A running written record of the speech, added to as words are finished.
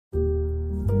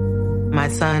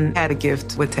son had a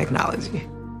gift with technology.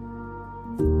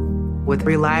 With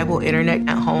reliable internet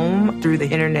at home through the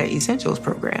Internet Essentials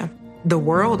program, the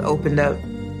world opened up.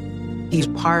 He's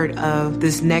part of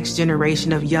this next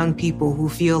generation of young people who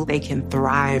feel they can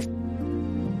thrive.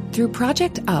 Through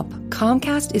Project UP,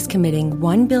 Comcast is committing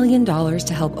 $1 billion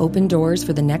to help open doors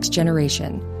for the next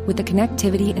generation with the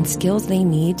connectivity and skills they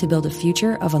need to build a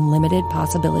future of unlimited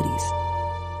possibilities.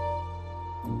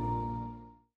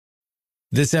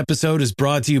 This episode is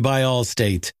brought to you by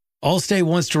Allstate. Allstate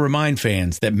wants to remind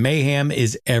fans that mayhem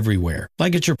is everywhere,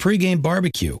 like at your pregame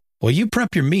barbecue. While you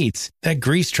prep your meats, that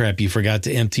grease trap you forgot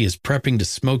to empty is prepping to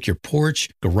smoke your porch,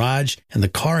 garage, and the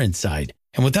car inside.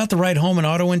 And without the right home and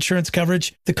auto insurance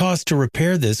coverage, the cost to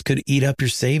repair this could eat up your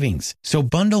savings. So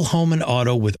bundle home and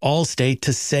auto with Allstate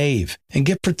to save and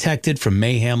get protected from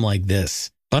mayhem like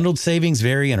this. Bundled savings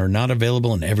vary and are not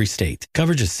available in every state.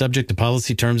 Coverage is subject to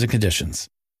policy terms and conditions.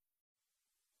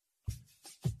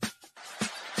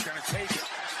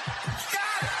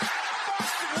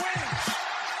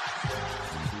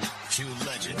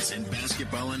 In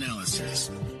basketball analysis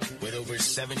with over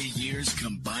 70 years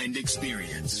combined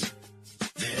experience.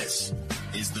 This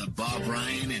is the Bob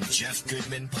Ryan and Jeff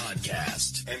Goodman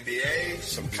podcast. NBA,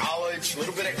 some college, a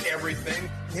little bit of everything.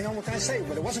 You know, what can I say?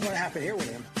 But it wasn't going to happen here with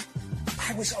him.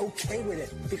 I was okay with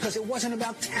it because it wasn't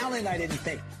about talent, I didn't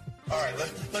think. All right,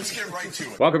 let's get right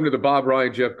to it. Welcome to the Bob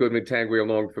Ryan, Jeff Goodman, Tangway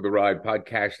Along for the Ride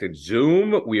podcast and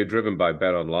Zoom. We are driven by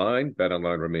BetOnline.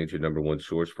 BetOnline remains your number one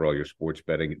source for all your sports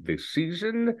betting this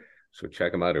season. So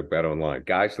check them out at BetOnline.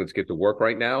 Guys, let's get to work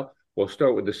right now. We'll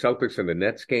start with the Celtics and the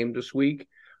Nets game this week.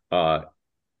 I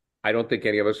don't think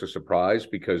any of us are surprised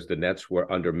because the Nets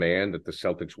were undermanned that the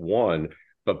Celtics won.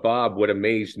 But, Bob, what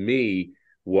amazed me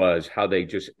was how they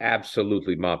just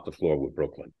absolutely mopped the floor with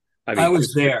Brooklyn. I mean, I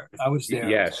was there.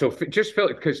 Yeah, so just felt,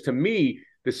 because to me,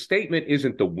 the statement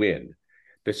isn't the win.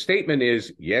 The statement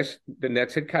is, yes, the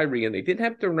Nets had Kyrie and they didn't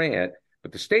have Durant,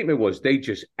 but the statement was they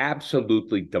just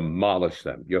absolutely demolished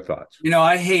them. Your thoughts? You know,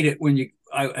 I hate it when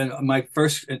my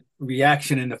first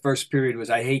reaction in the first period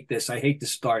was, I hate this. I hate to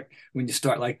start when you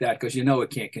start like that because you know it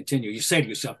can't continue. You say to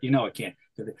yourself, you know it can't.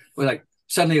 But like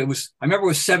suddenly I remember it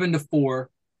was 7-4,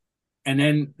 and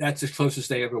then that's as close as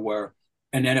they ever were.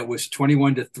 And then it was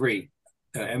 21-3.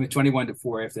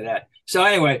 21-4 after that. So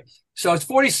anyway, so it's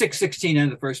 46-16 in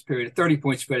the first period, a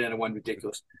 30-point spread and a one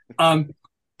ridiculous.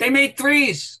 They made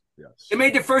threes. Yes. They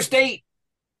made their first 8.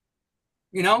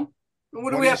 You know?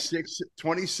 What do we have?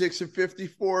 26 and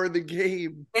 54 in the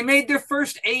game. They made their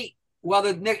first 8 while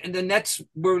the Nets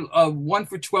were 1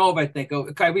 for 12, I think.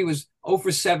 Kyrie was 0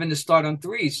 for 7 to start on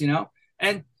threes, you know?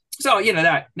 And so, you know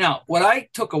that. Now, what I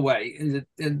took away,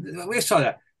 we saw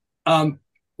that.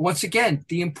 Once again,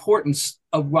 the importance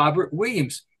of Robert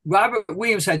Williams. Robert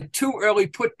Williams had 2 early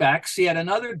putbacks. He had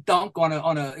another dunk on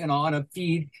a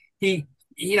feed. He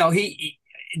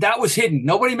that was hidden.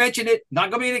 Nobody mentioned it. Not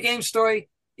going to be in the game story.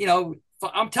 You know,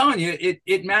 I'm telling you,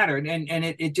 it mattered, and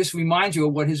it just reminds you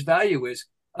of what his value is.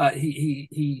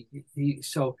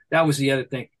 So that was the other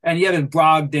thing. And he had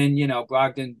Brogdon. You know,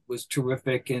 Brogdon was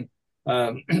terrific, and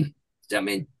I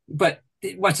mean, but.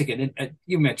 Once again,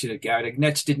 you mentioned it, Garrett. The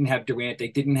Nets didn't have Durant. They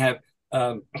didn't have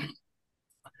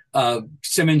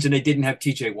Simmons, and they didn't have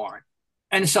T.J. Warren.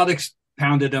 And the Celtics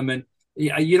pounded them. And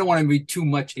you don't want to read too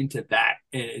much into that.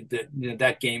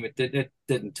 That game, it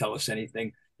didn't tell us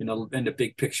anything. In the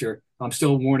big picture, I'm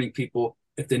still warning people: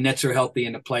 if the Nets are healthy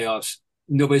in the playoffs,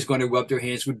 nobody's going to rub their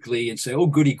hands with glee and say, "Oh,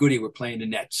 goody, we're playing the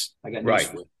Nets." I got news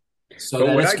for you. So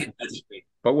let's get that straight.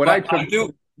 But what I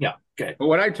took. Yeah. Okay. But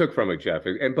what I took from it, Jeff,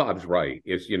 and Bob's right,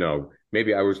 is,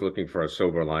 maybe I was looking for a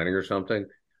silver lining or something,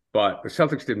 but the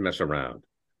Celtics didn't mess around.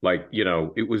 Like,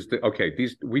 it was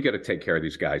we got to take care of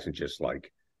these guys and just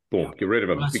boom, get rid of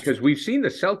them. Because we've seen the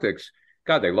Celtics,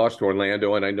 God, they lost to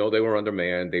Orlando, and I know they were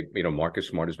undermanned. Marcus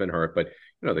Smart has been hurt, but,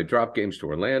 they dropped games to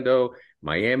Orlando.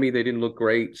 Miami, they didn't look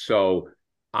great. So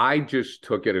I just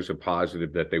took it as a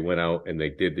positive that they went out and they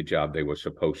did the job they were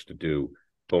supposed to do.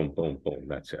 Boom, boom, boom.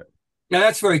 That's it. Yeah,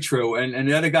 that's very true. And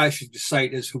the other guy I should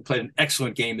cite who played an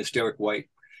excellent game is Derek White.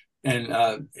 And,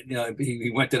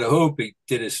 he went to the hoop. He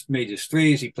made his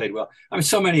threes. He played well. I mean,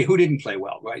 so many who didn't play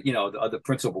well, right? The other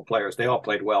principal players, they all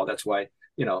played well. That's why,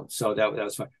 so that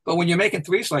was fine. But when you're making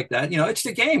threes like that, it's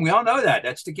the game. We all know that.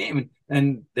 That's the game.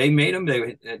 And they made them.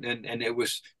 And it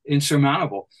was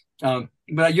insurmountable.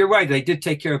 But you're right. They did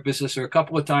take care of business. There were a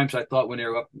couple of times I thought when they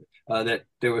were up that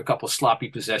there were a couple of sloppy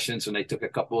possessions and they took a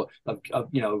couple of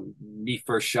knee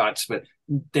first shots, but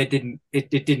they didn't. It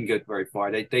didn't go very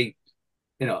far. I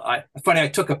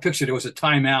took a picture. There was a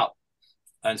timeout,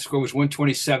 and the score was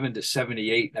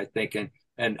 127-78, I think,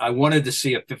 and I wanted to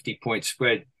see a 50-point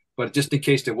spread, but just in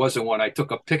case there wasn't one, I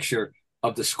took a picture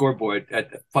of the scoreboard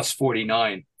at plus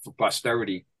 49 for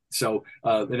posterity. So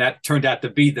and that turned out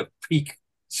to be the peak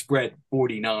spread,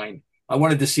 49. I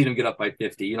wanted to see them get up by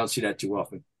 50. You don't see that too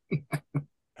often.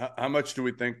 How much do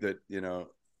we think that,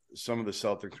 some of the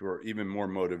Celtics were even more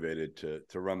motivated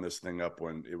to run this thing up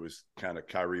when it was kind of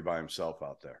Kyrie by himself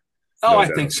out there? Oh, I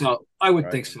think so. I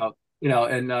would think so.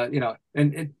 And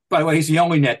by the way, he's the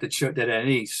only net that showed that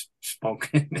any spoke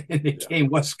in the game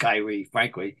was Kyrie,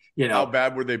 frankly. How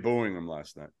bad were they booing him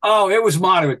last night? Oh, it was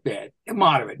moderate bad.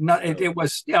 Moderate. It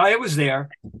was, it was there.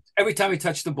 Every time he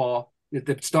touched the ball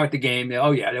to start the game,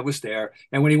 it was there.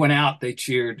 And when he went out, they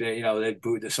cheered, they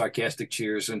booed the sarcastic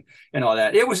cheers and all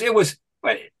that. It was,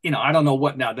 but, I don't know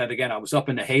what now. Then again, I was up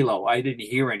in the halo. I didn't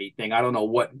hear anything. I don't know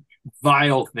what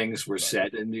vile things were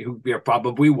said, and there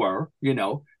probably were,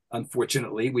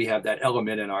 Unfortunately, we have that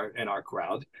element in our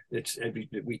crowd.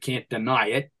 We can't deny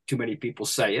it. Too many people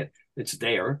say it. It's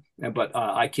there, but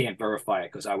I can't verify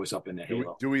it because I was up in the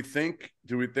halo. Do we think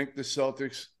the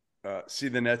Celtics see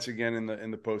the Nets again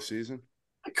in the postseason?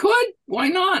 I could. Why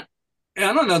not?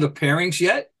 I don't know the pairings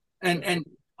yet, and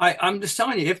I'm just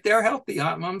telling you, if they're healthy,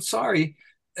 I'm sorry,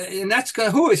 and that's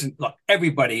who isn't. Look,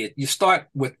 everybody. You start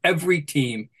with every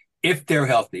team if they're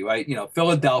healthy, right?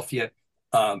 Philadelphia.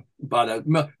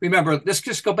 Remember, let's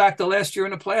just go back to last year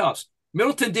in the playoffs.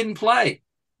 Middleton didn't play.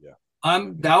 Yeah.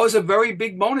 That was a very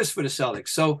big bonus for the Celtics.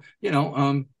 So,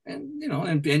 and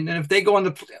if they go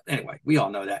on anyway, we all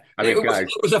know that. I mean, it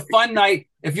was a fun night.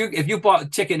 If you bought a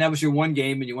ticket and that was your one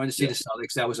game and you wanted to see the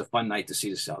Celtics, that was a fun night to see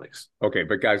the Celtics. Okay,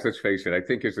 but guys, let's face it. I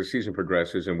think as the season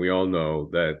progresses, and we all know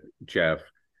that, Jeff,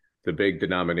 the big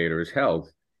denominator is health,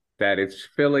 that it's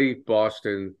Philly,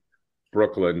 Boston,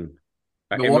 Brooklyn,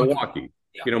 and Milwaukee.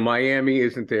 Yeah. Miami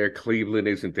isn't there. Cleveland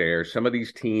isn't there. Some of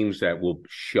these teams that will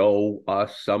show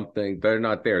us something, they're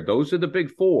not there. Those are the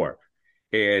big four.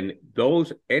 And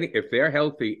if they're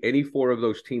healthy, any four of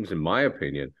those teams, in my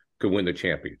opinion, could win the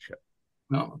championship.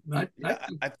 No,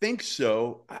 I think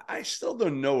so. I still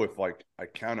don't know if I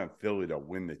count on Philly to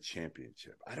win the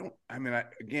championship.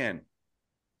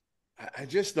 I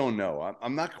just don't know.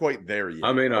 I'm not quite there yet.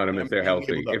 I'm in on them if they're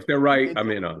healthy. If they're right,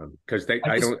 I'm in on them because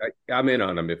I'm in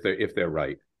on them if they're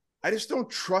right. I just don't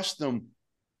trust them,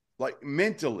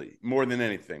 mentally more than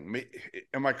anything.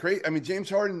 Am I crazy? I mean, James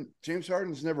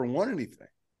Harden's never won anything.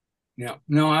 Yeah.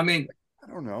 No, I mean, I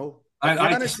don't know.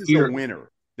 Giannis is a winner.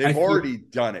 They've already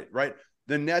done it, right?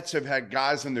 The Nets have had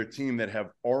guys on their team that have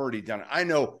already done it. I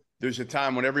know there's a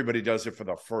time when everybody does it for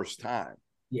the first time.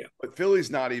 Yeah. But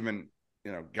Philly's not even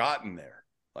gotten there.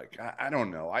 I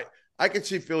don't know. I could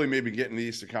see Philly maybe getting the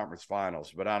Eastern Conference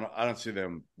Finals, but I don't see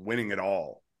them winning it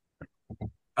all.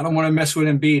 I don't want to mess with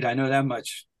Embiid. I know that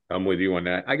much. I'm with you on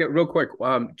that. I get real quick,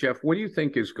 Jeff. What do you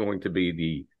think is going to be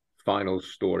the final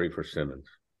story for Simmons?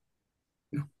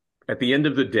 At the end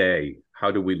of the day,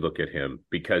 how do we look at him?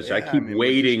 Because I keep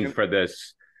waiting for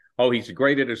this. Oh, he's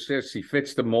great at assists. He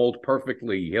fits the mold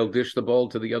perfectly. He'll dish the ball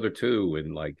to the other two.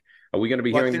 And are we going to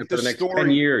be hearing it for the next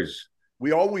 10 years?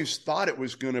 We always thought it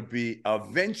was going to be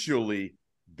eventually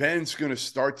Ben's going to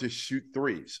start to shoot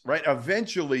threes, right?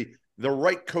 Eventually, the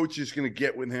right coach is going to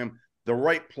get with him, the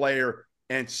right player,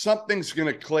 and something's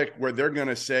going to click where they're going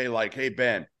to say, hey,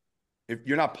 Ben, if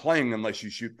you're not playing unless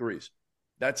you shoot threes.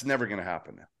 That's never going to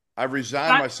happen now. I've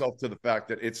resigned myself to the fact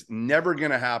that it's never going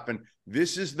to happen.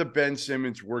 This is the Ben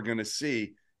Simmons we're going to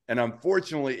see. And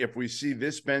unfortunately, if we see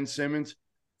this Ben Simmons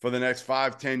for the next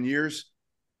 5-10 years,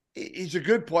 he's a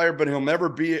good player, but he'll never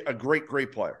be a great,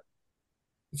 great player.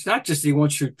 It's not just he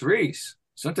won't shoot threes.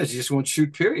 Sometimes he just won't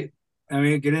shoot, period. I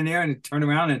mean, get in there and turn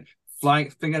around and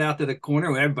finger it out to the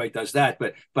corner. Everybody does that,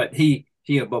 but he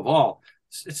above all,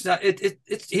 it's not.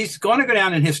 He's going to go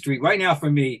down in history right now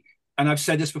for me. And I've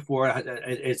said this before.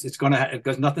 It's going to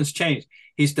because nothing's changed.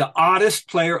 He's the oddest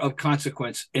player of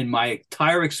consequence in my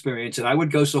entire experience, and I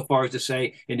would go so far as to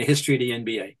say in the history of the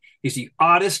NBA. He's the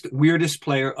oddest, weirdest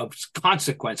player of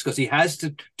consequence because he has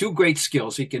two great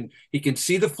skills. He can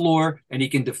see the floor and he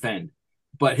can defend,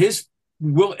 but his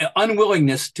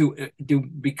unwillingness to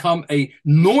become a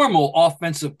normal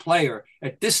offensive player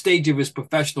at this stage of his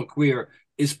professional career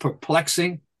is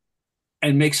perplexing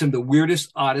and makes him the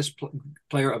weirdest, oddest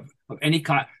player of any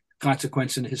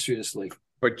consequence in the history of this league.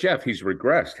 But Jeff, he's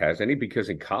regressed, hasn't he? Because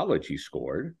in college he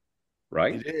scored,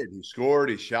 right? He did. He scored.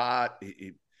 He shot.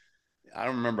 I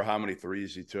don't remember how many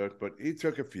threes he took, but he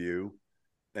took a few.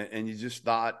 And you just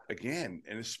thought, again,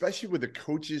 and especially with the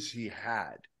coaches he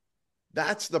had,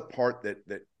 that's the part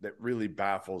that really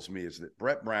baffles me is that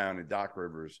Brett Brown and Doc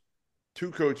Rivers,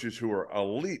 two coaches who are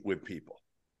elite with people,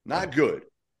 not good,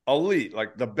 elite,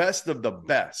 like the best of the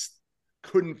best,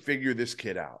 couldn't figure this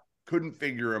kid out. couldn't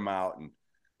figure him out. And,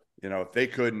 if they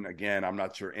couldn't, again, I'm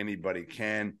not sure anybody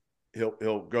can.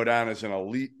 He'll go down as an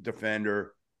elite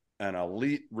defender, an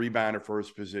elite rebounder for his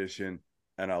position,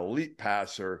 an elite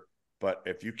passer. But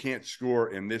if you can't score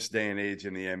in this day and age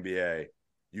in the NBA,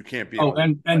 you can't be. Oh,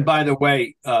 and by the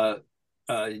way,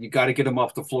 you got to get him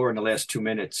off the floor in the last 2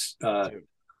 minutes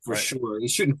for sure.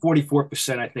 He's shooting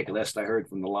 44%, I think, last I heard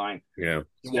from the line. Yeah,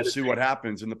 we'll see what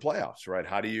happens in the playoffs, right?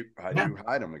 How do you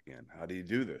hide him again? How do you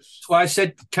do this? That's why I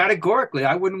said categorically,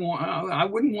 I wouldn't want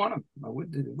him.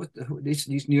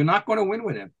 You're not going to win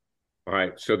with him. All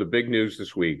right. So the big news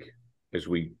this week, as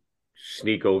we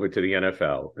sneak over to the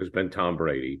NFL, has been Tom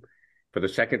Brady. For the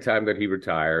second time that he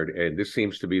retired, and this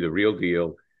seems to be the real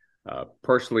deal.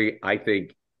 Personally, I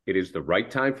think it is the right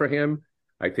time for him.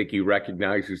 I think he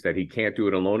recognizes that he can't do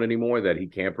it alone anymore, that he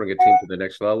can't bring a team to the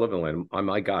next level. And oh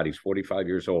my God, he's 45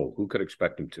 years old. Who could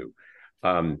expect him to?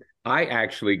 I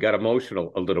actually got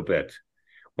emotional a little bit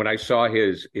when I saw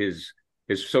his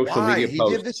social media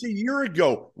post. He did this a year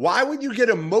ago. Why would you get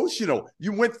emotional?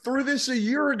 You went through this a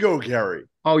year ago, Gary.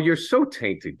 Oh, you're so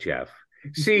tainted, Jeff.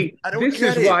 See, this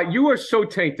is why you are so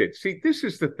tainted. See, this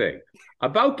is the thing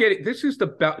about this is the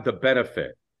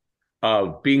benefit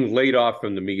of being laid off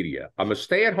from the media. I'm a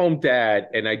stay-at-home dad,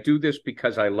 and I do this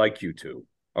because I like you to.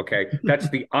 Okay,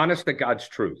 that's the honest to God's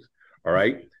truth. All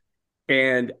right,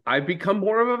 and I've become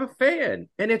more of a fan,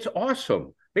 and it's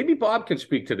awesome. Maybe Bob can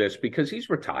speak to this because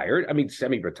he's retired. I mean,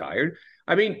 semi-retired.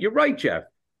 I mean, you're right, Jeff.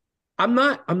 I'm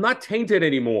not tainted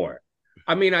anymore.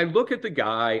 I mean, I look at the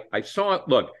guy. I saw it.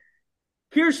 Look.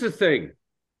 Here's the thing.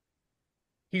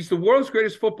 He's the world's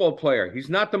greatest football player. He's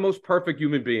not the most perfect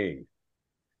human being.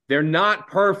 They're not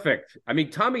perfect. I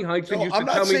mean, Tommy Heinsohn used to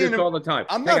tell me this all the time.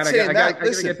 I'm not saying that. I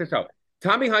got to get this out.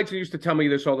 Tommy Heinsohn used to tell me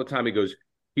this all the time. He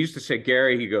used to say,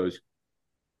 Gary, he goes,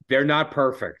 they're not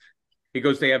perfect. He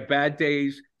goes, they have bad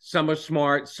days. Some are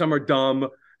smart. Some are dumb.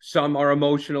 Some are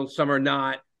emotional. Some are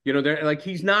not. They're like,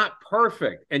 he's not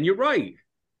perfect. And you're right.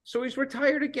 So he's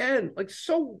retired again. Like,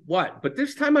 so what? But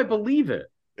this time I believe it.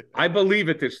 I believe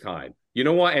it this time. You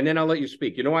know why? And then I'll let you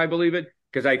speak. You know why I believe it?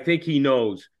 Because I think he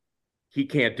knows he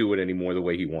can't do it anymore the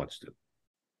way he wants to.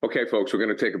 Okay, folks, we're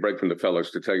going to take a break from the fellas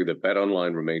to tell you that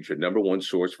BetOnline remains your number one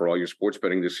source for all your sports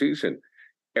betting this season.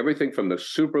 Everything from the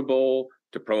Super Bowl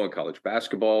to pro and college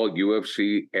basketball,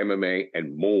 UFC, MMA,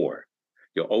 and more.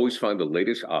 You'll always find the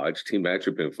latest odds, team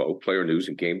matchup info, player news,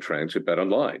 and game trends at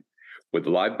BetOnline. With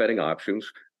live betting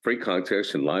options, free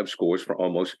contests, and live scores for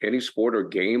almost any sport or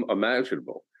game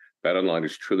imaginable. BetOnline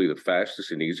is truly the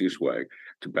fastest and easiest way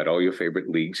to bet all your favorite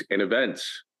leagues and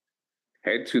events.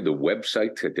 Head to the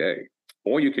website today,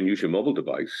 or you can use your mobile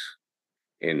device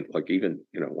and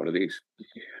one of these.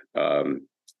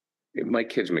 My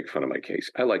kids make fun of my case.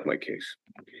 I like my case.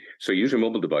 So use your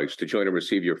mobile device to join and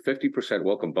receive your 50%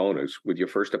 welcome bonus with your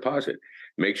first deposit.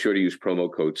 Make sure to use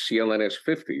promo code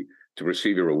CLNS50 to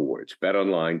receive your rewards.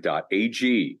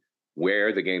 BetOnline.ag,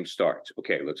 where the game starts.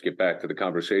 Okay, let's get back to the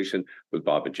conversation with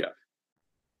Bob and Jeff.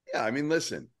 Yeah, I mean,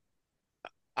 listen,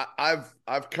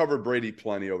 I've covered Brady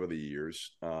plenty over the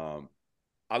years.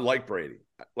 I like Brady.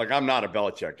 Like, I'm not a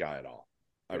Belichick guy at all.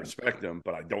 I respect him,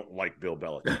 but I don't like Bill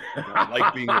Belichick. I don't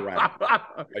like being around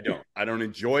him. I don't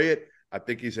enjoy it. I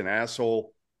think he's an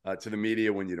asshole to the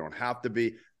media when you don't have to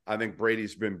be. I think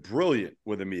Brady's been brilliant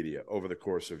with the media over the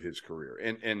course of his career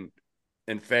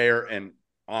and fair and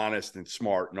honest and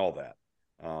smart and all that.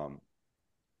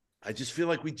 I just feel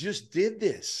like we just did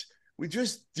this. We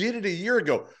just did it a year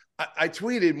ago. I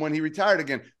tweeted when he retired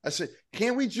again. I said,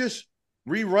 can't we just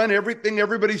rerun everything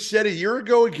everybody said a year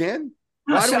ago again?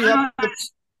 Why do we have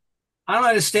I don't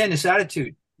understand this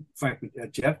attitude, frankly,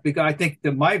 Jeff, because I think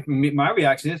that my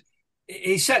reaction is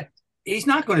he said he's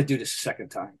not going to do this a second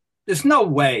time. There's no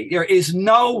way. There is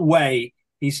no way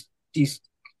he's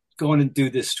going to do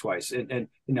this twice. And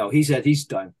he said he's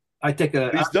done. I think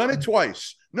he's done it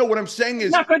twice. No, what I'm saying is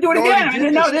he's not going to do it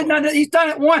again. No, he's done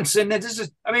it once, and this is.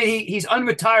 I mean, he's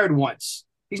unretired once.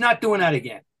 He's not doing that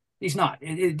again. He's not.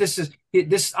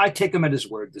 This. I take him at his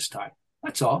word this time.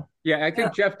 That's all. Yeah, I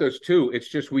think Jeff does too. It's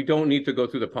just we don't need to go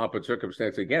through the pomp and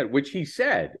circumstance again, which he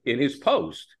said in his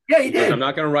post. Yeah, he did. I'm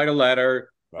not going to write a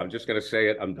letter. I'm just going to say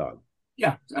it. I'm done.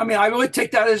 Yeah, I mean, I really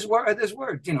take that as word.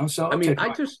 So I mean,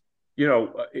 I just,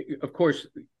 of course,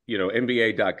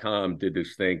 NBA.com did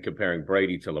this thing comparing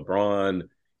Brady to LeBron.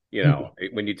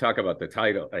 When you talk about the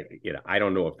title, I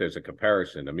don't know if there's a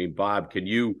comparison. I mean, Bob,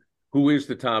 who is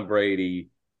the Tom Brady?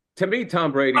 To me,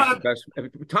 Tom Brady's the best.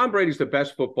 Tom Brady's the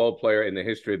best football player in the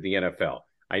history of the NFL.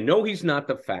 I know he's not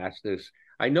the fastest.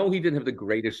 I know he didn't have the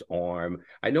greatest arm.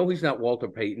 I know he's not Walter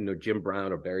Payton or Jim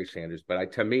Brown or Barry Sanders.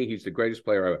 But to me, he's the greatest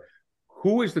player ever.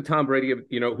 who is the Tom Brady of,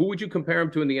 who would you compare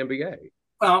him to in the NBA?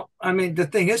 Well, I mean, the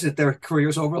thing is that their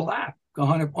careers overlap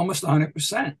almost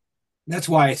 100%. That's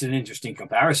why it's an interesting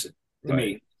comparison to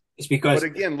me. It's because, but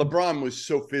again, LeBron was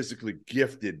so physically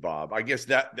gifted, Bob. I guess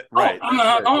that right.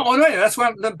 Right. That's why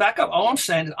I'm back up. All I'm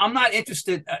saying is I'm not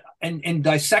interested in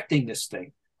dissecting this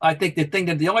thing. I think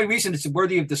the only reason it's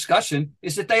worthy of discussion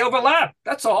is that they overlap.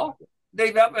 That's all.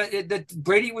 That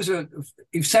Brady was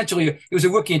essentially he was a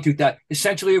rookie in 2000,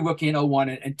 essentially a rookie in 01,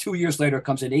 and 2 years later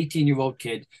comes an 18-year-old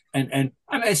kid, and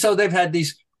I mean, so they've had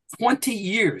these 20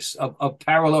 years of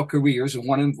parallel careers, and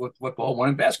one in football, one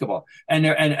in basketball, and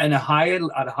they're at a high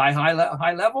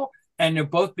level, and they're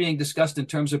both being discussed in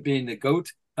terms of being the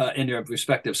GOAT in their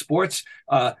respective sports.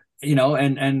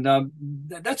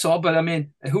 That's all. But I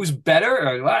mean, who's better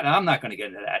or what? I'm not going to get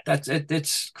into that. That's it.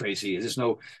 It's crazy. There's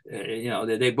no,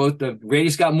 they both, the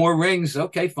Brady's got more rings.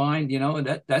 Okay, fine.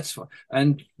 That's fine.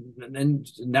 And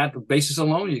that basis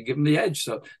alone, you give them the edge.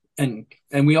 So, and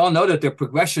we all know that their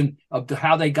progression of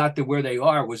how they got to where they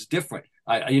are was different.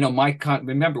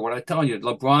 Remember what I tell you,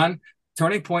 LeBron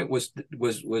turning point was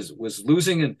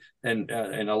losing in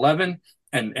 11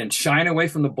 and shying away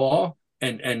from the ball.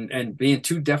 And being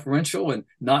too deferential and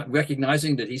not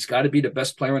recognizing that he's got to be the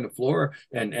best player on the floor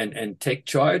and take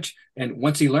charge. And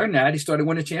once he learned that, he started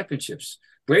winning championships.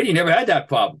 Brady never had that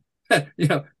problem.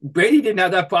 Brady didn't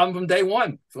have that problem from day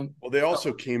one. Well, they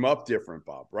also came up different,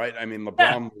 Bob, right? I mean,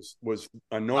 LeBron was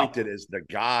anointed as the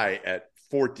guy at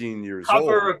 14 years old.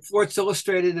 Cover of Sports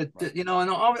Illustrated,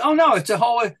 no, it's a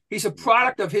whole. He's a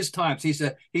product of his times. He's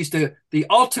the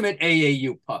ultimate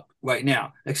AAU pup right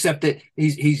now, except that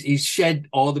he's shed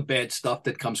all the bad stuff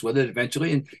that comes with it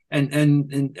eventually, and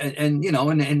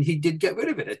he did get rid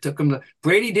of it. It took him.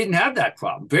 Brady didn't have that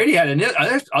problem. Brady had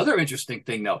another interesting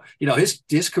thing though.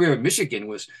 His career at Michigan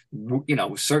was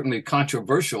certainly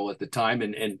controversial at the time,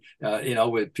 and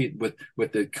with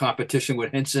the competition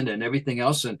with Henson and everything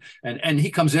else, and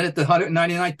he comes in at the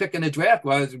 199th pick in the draft,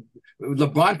 while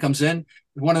LeBron comes in,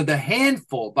 one of the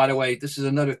handful, by the way, this is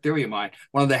another theory of mine,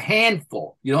 one of the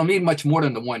handful, you don't need much more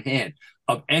than the one hand,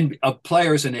 of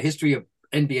players in the history of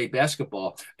NBA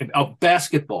basketball,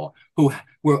 who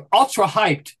were ultra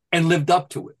hyped and lived up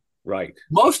to it. Right.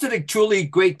 Most of the truly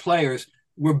great players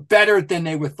were better than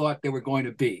they were thought they were going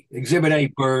to be. Exhibit A,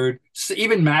 Bird,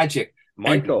 even Magic.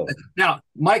 Michael.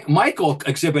 Michael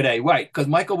Exhibit A, right? Because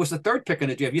Michael was the third pick in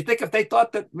the draft. You think if they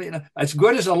thought that as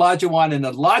good as Olajuwon and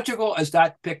as logical as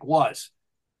that pick was,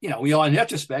 we all in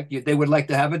retrospect, they would like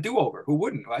to have a do-over. Who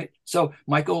wouldn't, right? So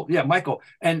Michael,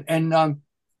 and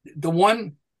the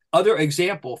one other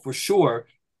example for sure.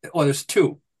 Well, there's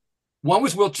two. One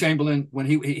was Wilt Chamberlain when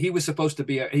he was supposed to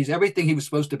be. He's everything he was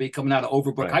supposed to be coming out of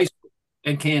Overbrook High School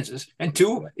in Kansas. And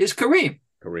two is Kareem,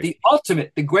 the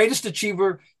ultimate, the greatest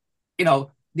achiever.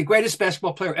 The greatest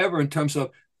basketball player ever in terms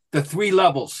of the three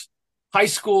levels: high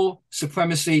school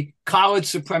supremacy, college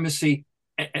supremacy,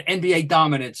 NBA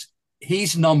dominance.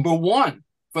 He's number one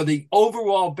for the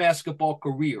overall basketball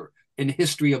career in the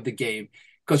history of the game,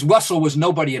 because Russell was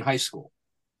nobody in high school.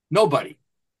 Nobody.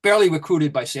 Barely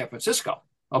recruited by San Francisco.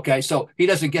 Okay, so he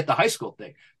doesn't get the high school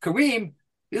thing. Kareem,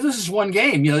 this is one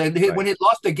game. When he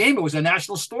lost the game, it was a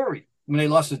national story. When they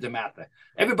lost to DeMatha,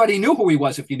 everybody knew who he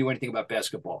was if you knew anything about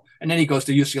basketball. And then he goes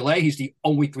to UCLA. He's the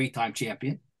only three-time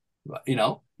champion.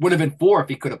 Would have been four if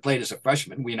he could have played as a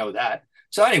freshman. We know that.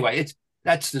 So anyway,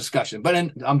 that's discussion. But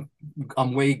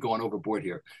I'm way going overboard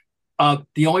here.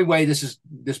 The only way this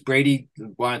Brady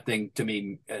LeBron thing to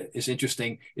me is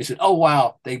interesting is that, oh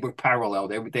wow, they were parallel.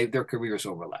 Their careers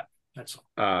overlap. That's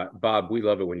all. Bob, we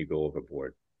love it when you go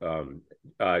overboard.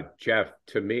 Jeff,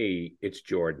 to me, it's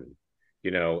Jordan.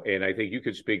 And I think you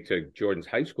could speak to Jordan's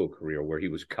high school career where he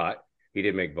was cut. He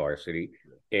didn't make varsity.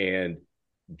 And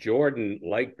Jordan,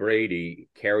 like Brady,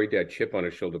 carried that chip on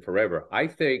his shoulder forever. I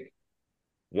think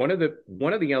one of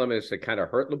the elements that kind of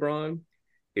hurt LeBron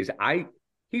is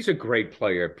he's a great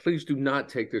player. Please do not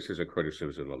take this as a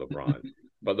criticism of LeBron.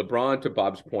 But LeBron, to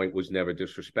Bob's point, was never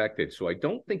disrespected. So I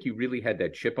don't think he really had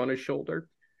that chip on his shoulder.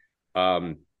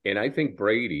 And I think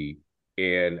Brady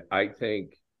and I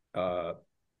think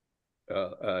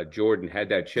Jordan had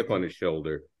that chip on his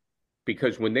shoulder,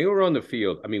 because when they were on the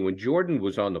field, I mean, when Jordan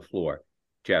was on the floor,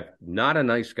 Jeff, not a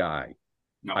nice guy.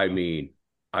 No. I mean,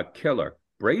 a killer.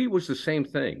 Brady was the same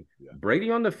thing. Yeah. Brady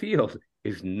on the field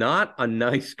is not a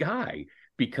nice guy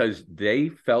because they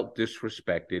felt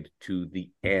disrespected to the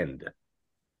end.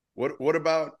 What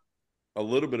about a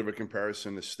little bit of a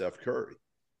comparison to Steph Curry,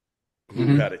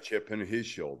 who had a chip in his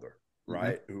shoulder,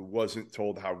 right? Who wasn't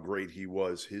told how great he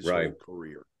was his whole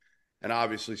career. And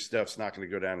obviously, Steph's not going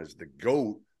to go down as the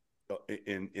GOAT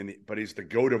but he's the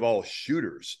GOAT of all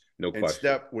shooters. No and question.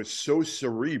 Steph was so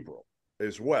cerebral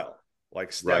as well.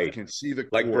 Like Steph can see the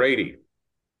like court. Brady.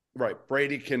 Right.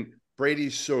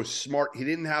 Brady's so smart. He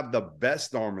didn't have the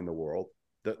best arm in the world,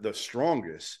 the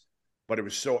strongest, but it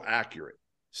was so accurate.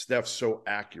 Steph's so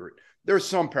accurate. There's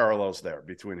some parallels there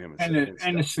between him and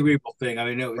the cerebral thing. I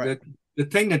mean, right. the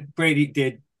thing that Brady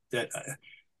did that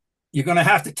you're going to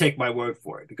have to take my word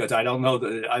for it, because I don't know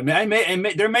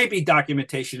that. There may be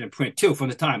documentation in print too from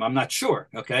the time. I'm not sure.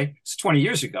 Okay, it's 20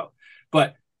 years ago,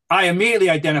 but I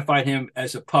immediately identified him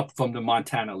as a pup from the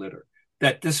Montana litter.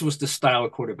 That this was the style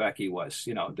of quarterback he was.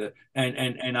 You know,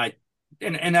 and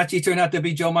that he turned out to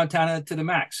be Joe Montana to the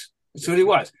max. That's what he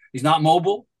was. He's not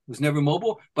mobile. Was never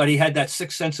mobile, but he had that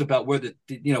sixth sense about where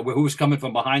who was coming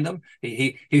from behind him.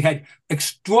 He had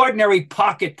extraordinary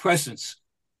pocket presence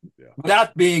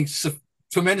without being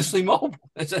tremendously mobile.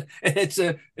 It's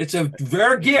a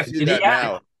rare gift.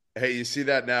 You see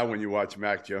that now when you watch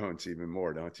Mac Jones even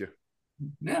more, don't you?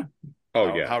 Yeah.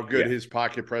 Oh, yeah. How good his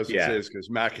pocket presence is, because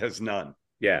Mac has none.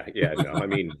 Yeah. No, I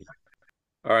mean,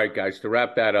 all right, guys, to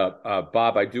wrap that up,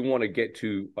 Bob, I do want to get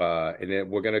to, and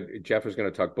then Jeff is going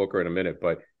to talk Booker in a minute,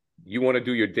 but you want to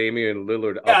do your Damian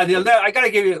Lillard? I got to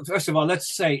give you, first of all,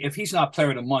 let's say if he's not player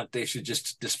of the month, they should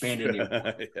just disband him.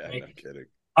 Okay? No kidding.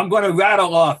 I'm going to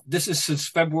rattle off. This is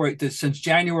since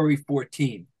January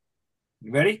 14.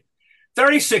 You ready?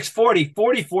 36, 40,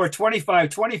 44, 25,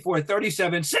 24,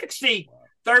 37, 60,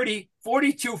 30,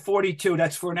 42, 42.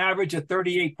 That's for an average of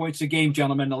 38 points a game,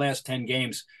 gentlemen, the last 10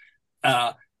 games.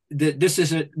 This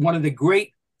is one of the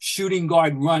great shooting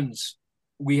guard runs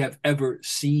we have ever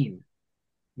seen.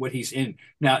 What he's in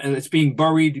now, it's being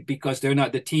buried because they're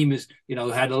not. The team is,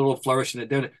 had a little flourish in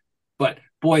it, but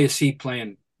boy, is he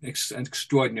playing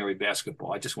extraordinary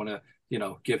basketball. I just want to,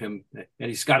 give him, and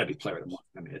he's got to be player of the month.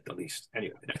 I mean, at the least.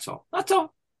 Anyway, that's all.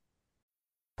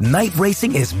 Night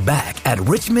racing is back at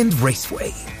Richmond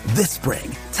Raceway. This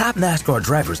spring, top NASCAR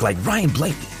drivers like Ryan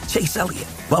Blaney, Chase Elliott,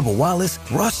 Bubba Wallace,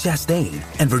 Ross Chastain,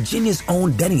 and Virginia's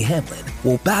own Denny Hamlin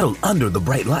will battle under the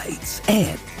bright lights.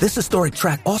 And this historic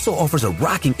track also offers a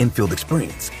rocking infield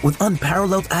experience with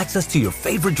unparalleled access to your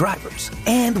favorite drivers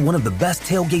and one of the best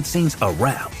tailgate scenes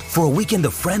around. For a weekend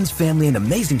of friends, family, and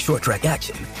amazing short track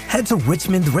action, head to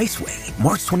Richmond Raceway,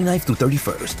 March 29th through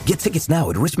 31st. Get tickets now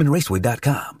at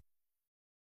richmondraceway.com.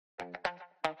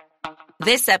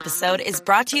 This episode is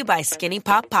brought to you by Skinny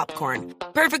Pop Popcorn.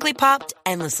 Perfectly popped,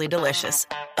 endlessly delicious.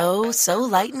 Oh, so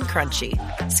light and crunchy.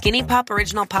 Skinny Pop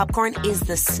Original Popcorn is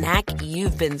the snack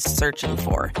you've been searching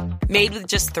for. Made with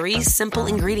just 3 simple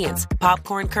ingredients: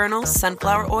 popcorn kernels,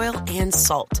 sunflower oil, and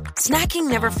salt. Snacking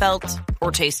never felt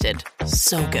or tasted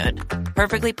so good.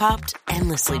 Perfectly popped,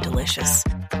 endlessly delicious.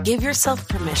 Give yourself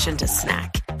permission to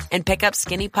snack and pick up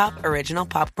Skinny Pop Original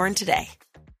Popcorn today.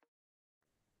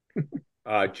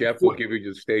 Jeff, we'll give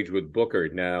you the stage with Booker.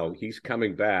 Now, he's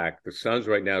coming back. The Suns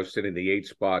right now sit in the 8th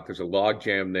spot. There's a log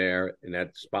jam there in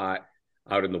that spot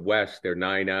out in the West. They're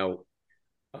 9 out.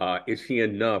 Is he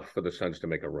enough for the Suns to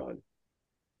make a run?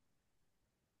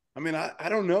 I mean, I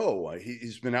don't know.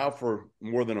 He's been out for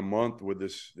more than a month with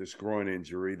this groin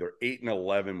injury. They're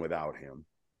 8-11 without him.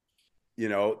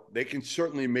 They can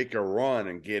certainly make a run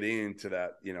and get into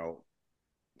that,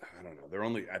 I don't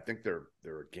know. I think they're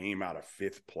a game out of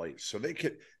 5th place. So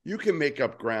you can make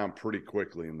up ground pretty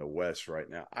quickly in the West right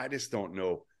now. I just don't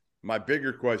know. My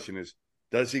bigger question is,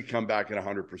 does he come back at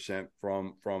 100%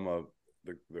 from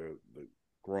the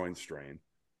groin strain?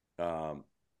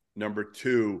 Number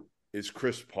 2, is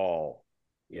Chris Paul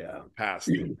past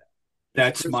it?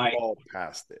 Paul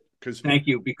past it. Thank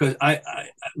you, because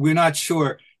we're not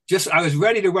sure. I was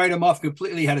ready to write him off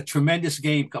completely. Had a tremendous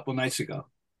game a couple nights ago.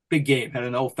 Big game, had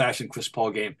an old-fashioned Chris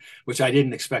Paul game, which I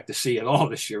didn't expect to see at all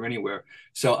this year anywhere.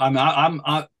 So I'm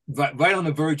right on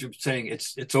the verge of saying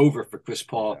it's over for Chris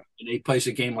Paul, and he plays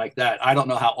a game like that. I don't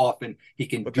know how often he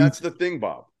can. But that's the thing,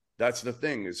 Bob. That's the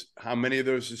thing, is how many of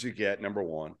those does he get? Number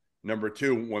 1. Number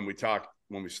 2, when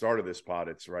we started this pod,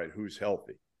 it's right, who's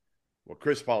healthy? Well,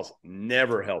 Chris Paul's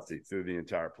never healthy through the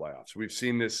entire playoffs. We've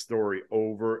seen this story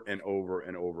over and over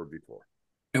and over before.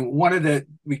 And one of the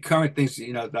recurrent things,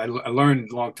 that I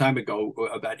learned a long time ago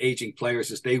about aging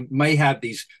players is they may have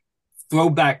these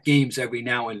throwback games every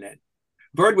now and then.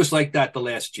 Bird was like that the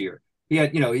last year. He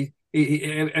had,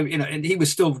 and he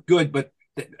was still good, but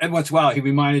every once in a while he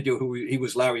reminded you who he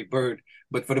was, Larry Bird.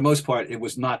 But for the most part, it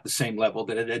was not the same level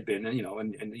that it had been,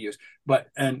 in the years. But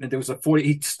and there was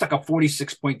he stuck a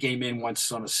 46-point game in once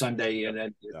on a Sunday, and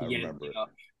then at the end,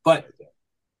 But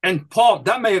and Paul,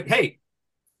 that may have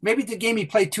maybe the game he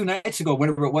played 2 nights ago,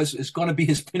 whatever it was, is going to be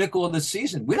his pinnacle of the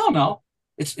season. We don't know.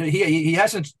 He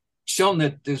hasn't shown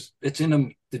that it's in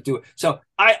them to do it. So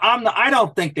I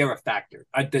don't think they're a factor.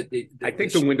 I think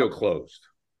the window closed.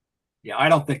 Yeah, I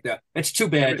don't think that. It's too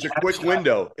bad. It's a quick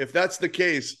window. If that's the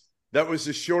case, that was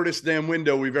the shortest damn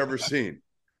window we've ever seen.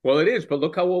 Well, it is, but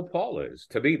look how old Paul is.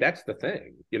 To me, that's the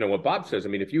thing. You know what Bob says. I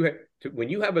mean, when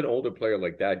you have an older player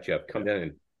like that, Jeff, come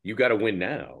in, you got to win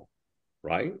now,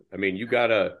 right? I mean, you got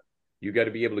to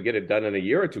be able to get it done in a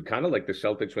year or two, kind of like the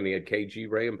Celtics when they had KG,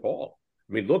 Ray, and Paul.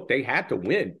 I mean, look, they had to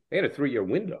win. They had a 3-year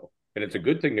window, and it's a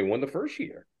good thing they won the first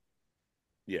year.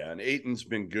 Yeah, and Ayton's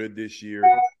been good this year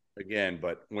again,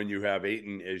 but when you have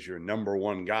Ayton as your number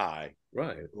one guy,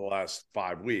 right, the last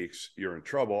 5 weeks, you're in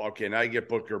trouble. Okay, now you get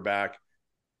Booker back,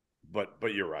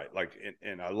 but you're right. Like,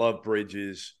 and I love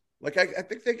Bridges. Like, I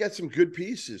think they got some good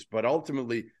pieces, but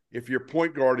ultimately, if your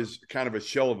point guard is kind of a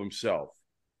shell of himself,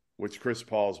 which Chris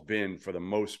Paul's been for the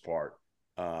most part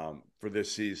for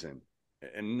this season,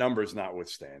 and numbers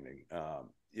notwithstanding,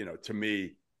 to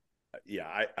me,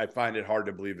 I find it hard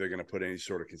to believe they're going to put any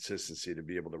sort of consistency to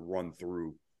be able to run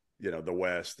through, the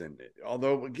West. And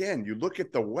although, again, you look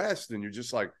at the West and you're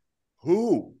just like,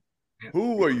 who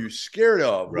are you scared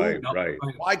of? Right.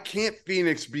 Why can't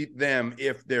Phoenix beat them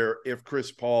if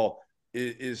Chris Paul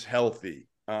is healthy?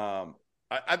 I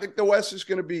think the West is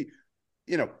going to be,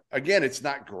 again, it's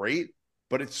not great,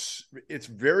 but it's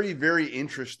very, very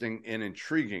interesting and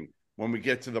intriguing when we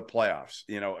get to the playoffs.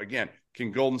 Again,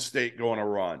 can Golden State go on a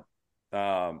run?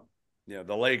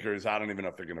 The Lakers, I don't even know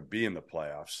if they're going to be in the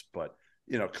playoffs, but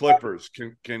Clippers,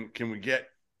 can we get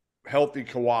healthy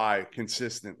Kawhi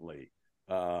consistently?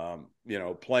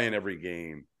 Playing every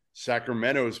game.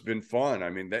 Sacramento's been fun. I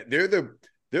mean, they're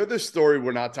the story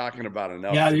we're not talking about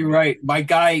enough. Yeah, you're right. My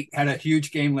guy had a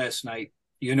huge game last night.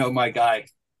 My guy.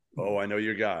 Oh, I know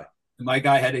your guy. My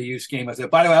guy had a huge game. I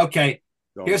said, by the way, okay,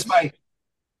 here's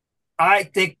I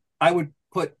think I would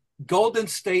put Golden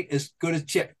State as good as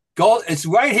Chip. It's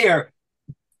right here.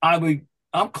 I'm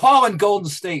calling Golden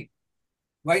State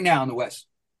right now in the West.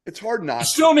 It's hard not.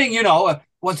 Assuming,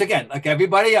 once again, like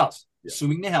everybody else,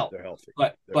 assuming they're healthy. They're healthy.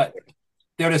 But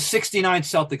they're the 69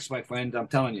 Celtics, my friend. I'm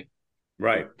telling you.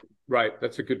 Right.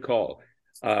 That's a good call.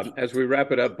 As we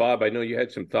wrap it up, Bob, I know you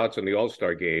had some thoughts on the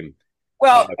All-Star game.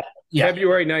 Well,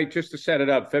 February night, just to set it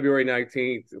up, February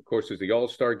 19th, of course, is the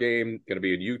All-Star game, going to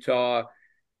be in Utah.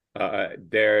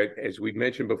 There, as we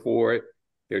mentioned before,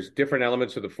 there's different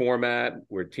elements of the format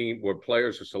where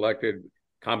players are selected,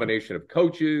 combination of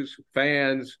coaches,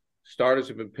 fans, starters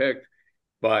have been picked.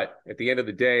 But at the end of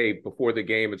the day, before the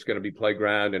game, it's going to be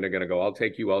playground, and they're going to go, I'll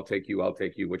take you,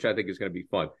 which I think is going to be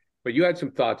fun. But you had some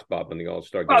thoughts, Bob, on the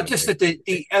All-Star game. Well, just that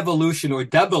the evolution or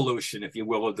devolution, if you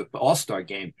will, of the All-Star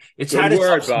game. Good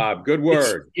word, Bob. Good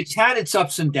word. It's had its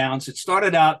ups and downs. It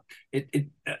started out, in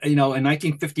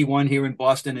 1951 here in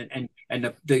Boston,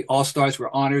 and the All-Stars were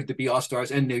honored to be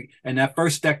All-Stars. And that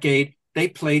first decade, they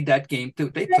played that game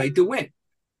they played to win.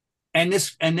 And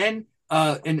then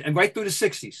right through the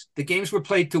 60s, the games were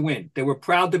played to win. They were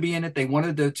proud to be in it. They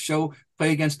wanted to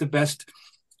play against the best.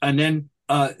 And then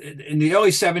in the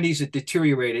early 70s, it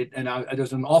deteriorated. And there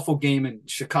was an awful game in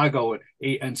Chicago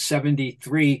in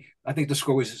 73. I think the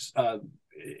score was, but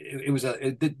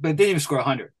it didn't even score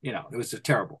 100. It was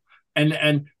terrible. And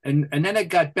then it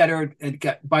got better.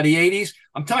 By the 80s,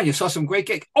 I'm telling you, saw some great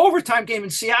game. Overtime game in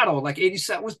Seattle, like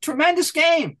 87, was a tremendous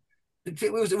game.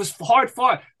 It was hard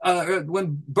fought.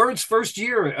 When Bird's first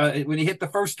year, when he hit the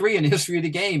first three in the history of the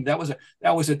game, that was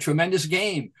a tremendous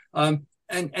game. And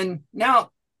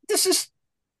now this is,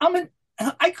 I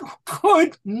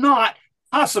could not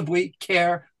possibly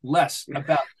care less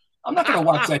about. I'm not going to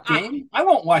watch that game. I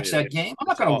won't watch that game. I'm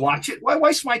not going to watch it. Why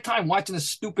waste my time watching this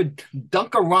stupid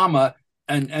Dunkarama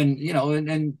and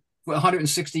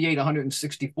 168,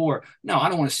 164? No, I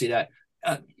don't want to see that.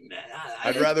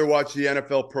 I'd rather watch the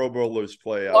NFL Pro Bowlers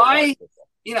play out. Why?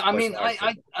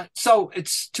 So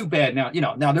it's too bad now.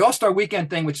 Now the All-Star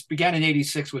Weekend thing, which began in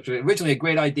 '86, which was originally a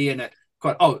great idea, and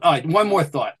all right. One more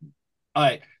thought. All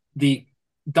right, the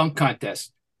dunk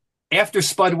contest. After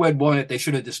Spudwed won it, they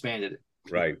should have disbanded it.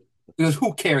 Right. Because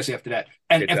who cares after that?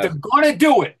 And if they're going to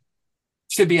do it,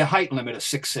 should be a height limit of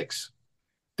 6'6".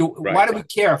 Why do we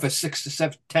care if a 6 to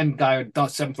 7, 10 guy or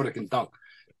 7 footer can dunk?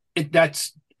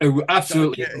 That's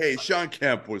absolutely. Sean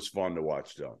Kemp was fun to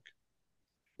watch dunk.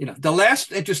 The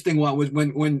last interesting one was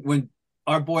when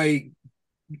our boy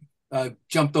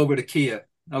jumped over to Kia.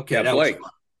 Okay, yeah, that Blake.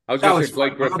 I was going to say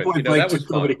Blake Griffin. Our boy Blake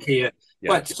jumped over to Kia. Yeah.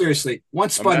 But seriously,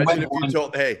 once Spud went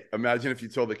on. Imagine if you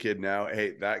told the kid now,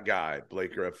 hey, that guy,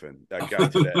 Blake Griffin, that guy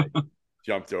today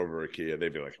jumped over a Kia.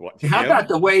 They'd be like, what? How about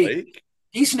the way Blake?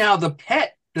 He's now the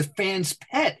pet, the fan's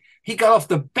pet. He got off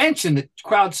the bench and the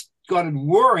crowd started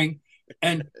roaring.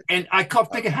 And I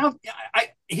kept thinking,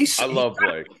 I love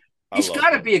Blake. He's got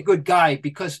to be a good guy,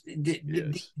 because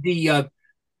the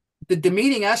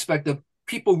demeaning aspect of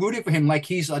people rooting for him, like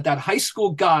he's that high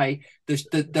school guy,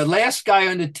 the last guy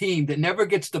on the team that never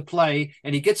gets to play,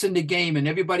 and he gets in the game and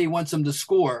everybody wants him to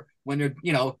score when they're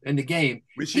in the game.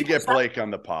 We should get Blake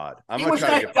on the pod. He was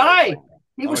that guy.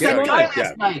 He was that guy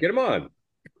last night. Get him on.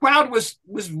 The crowd was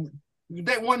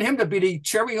they want him to be the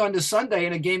cherry on the Sunday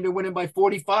in a game they're winning by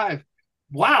 45.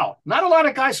 Wow, not a lot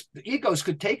of guys' egos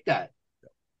could take that.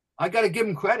 I got to give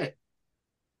him credit.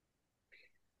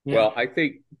 Yeah. Well, I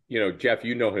think, Jeff,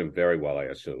 you know him very well, I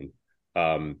assume.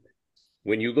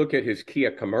 When you look at his Kia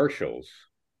commercials,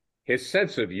 his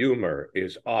sense of humor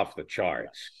is off the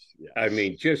charts. Yes. I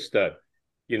mean, just the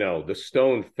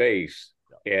stone face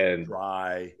and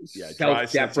dry,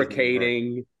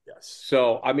 self-deprecating. Yes.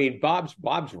 So, I mean,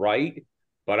 Bob's right,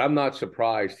 but I'm not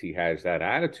surprised he has that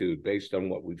attitude based on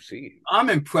what we've seen. I'm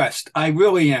impressed. I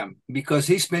really am, because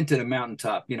he's been to the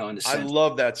mountaintop, in the sense. I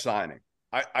love that signing.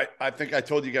 I think I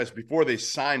told you guys before they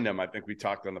signed him, I think we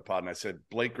talked on the pod, and I said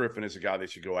Blake Griffin is a guy they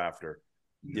should go after,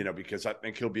 because I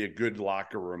think he'll be a good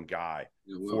locker room guy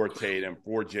for Tatum,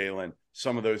 for Jalen,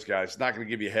 some of those guys. Not going to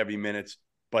give you heavy minutes,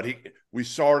 but we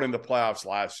saw it in the playoffs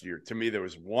last year. To me, there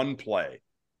was one play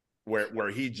where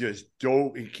he just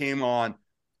dove. He came on,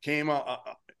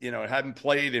 hadn't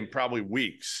played in probably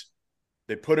weeks.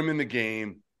 They put him in the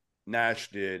game, Nash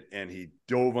did, and he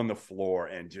dove on the floor,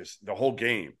 and just the whole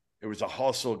game. It was a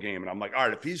hustle game. And I'm like, all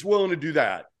right, if he's willing to do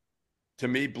that, to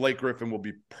me, Blake Griffin will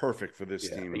be perfect for this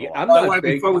team.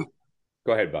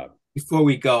 Go ahead, Bob. Before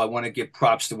we go, I want to give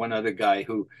props to one other guy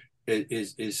who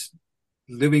is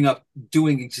living up,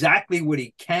 doing exactly what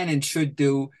he can and should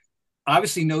do.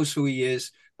 Obviously knows who he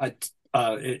is, and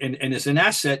is an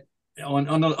asset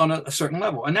on a certain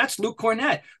level. And that's Luke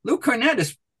Cornett. Luke Cornett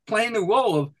is playing the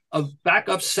role of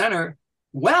backup center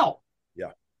well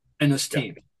in this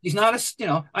team. Yeah. He's not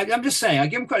I'm just saying, I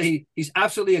give him credit. He's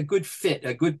absolutely a good fit,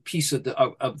 a good piece of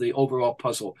the overall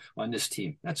puzzle on this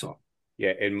team. That's all.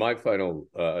 Yeah. And my final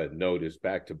note is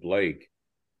back to Blake.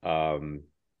 I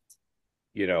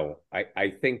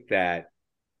think that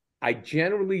I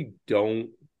generally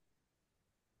don't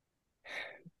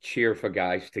cheer for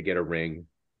guys to get a ring,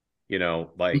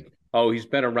 he's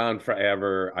been around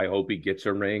forever, I hope he gets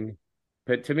a ring.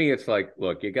 But to me, it's like,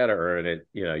 look, you got to earn it.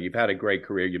 You've had a great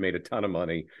career. You made a ton of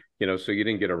money, so you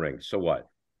didn't get a ring. So what?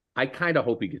 I kind of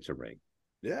hope he gets a ring.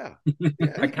 Yeah.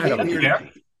 I kind of hope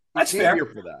that's fair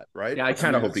for that, right? Yeah, I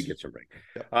kind of hope he gets a ring.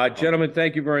 Yeah. Gentlemen,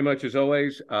 thank you very much as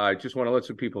always. I just want to let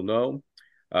some people know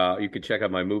you can check out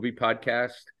my movie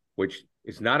podcast, which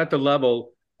is not at the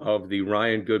level of the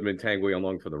Ryan Goodman Tanguay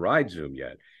Along for the Ride Zoom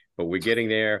yet, but we're getting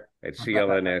there at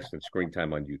CLNS and Screen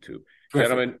Time on YouTube. Perfect.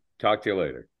 Gentlemen, talk to you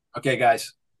later. Okay,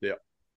 guys.